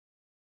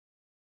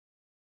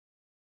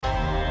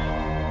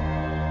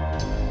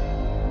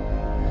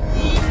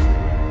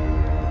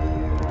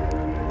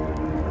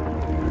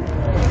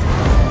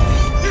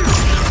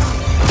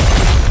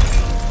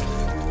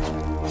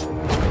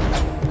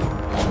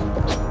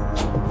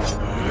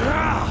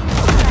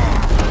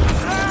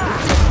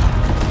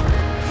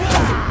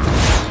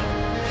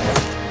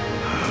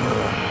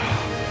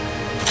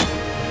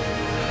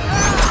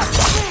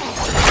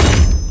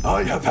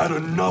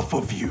had enough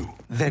of you.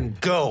 Then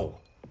go,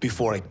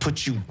 before I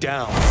put you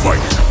down. Fight!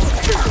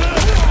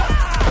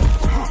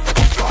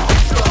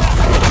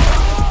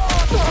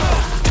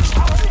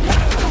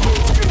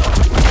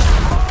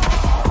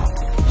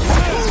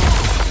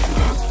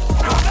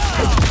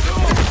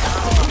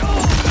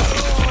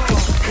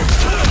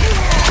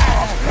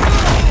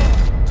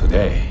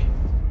 Today,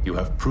 you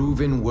have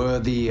proven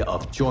worthy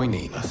of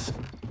joining us.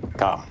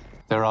 Come,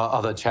 there are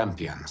other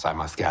champions I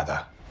must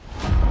gather.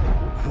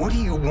 What do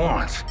you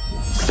want?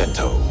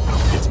 Sento.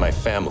 It's my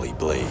family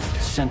blade.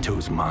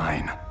 Sento's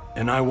mine,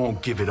 and I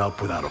won't give it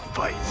up without a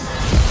fight.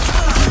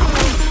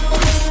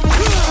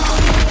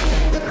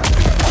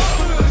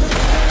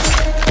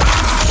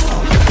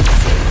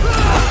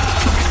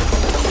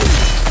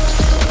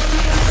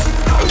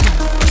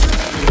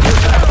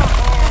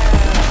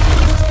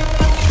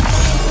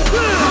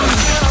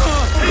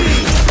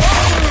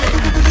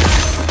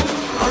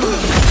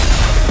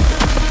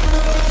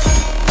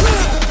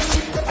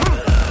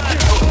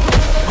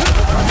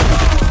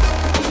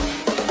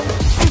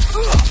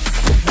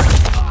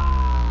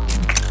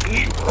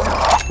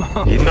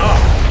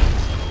 Enough!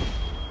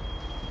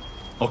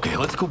 Okay,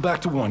 let's go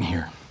back to one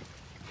here.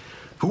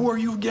 Who are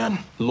you again?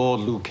 Lord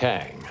Liu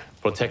Kang,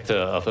 protector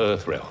of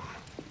Earthrealm,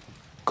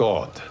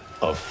 god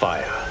of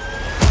fire.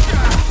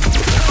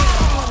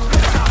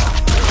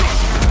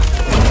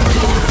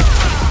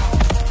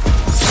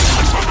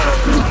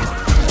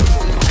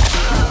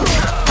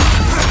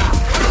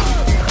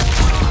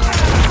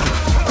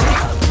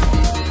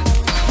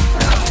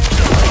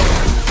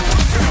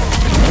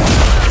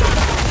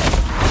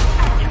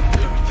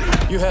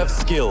 You have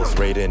skills,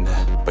 Raiden,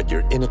 but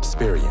you're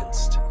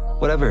inexperienced.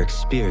 Whatever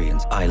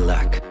experience I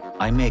lack,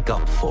 I make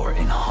up for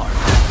in heart.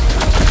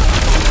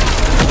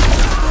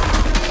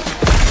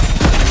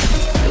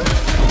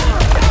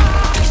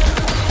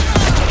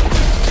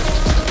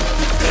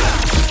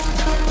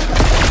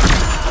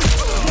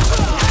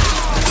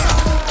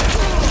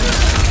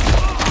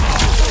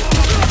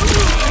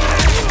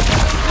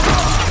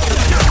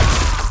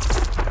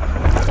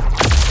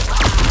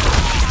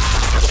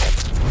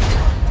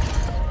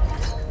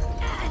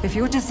 If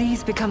your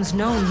disease becomes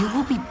known, you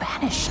will be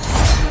banished.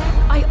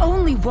 I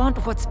only want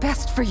what's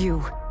best for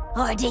you.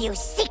 Or do you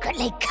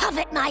secretly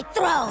covet my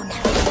throne?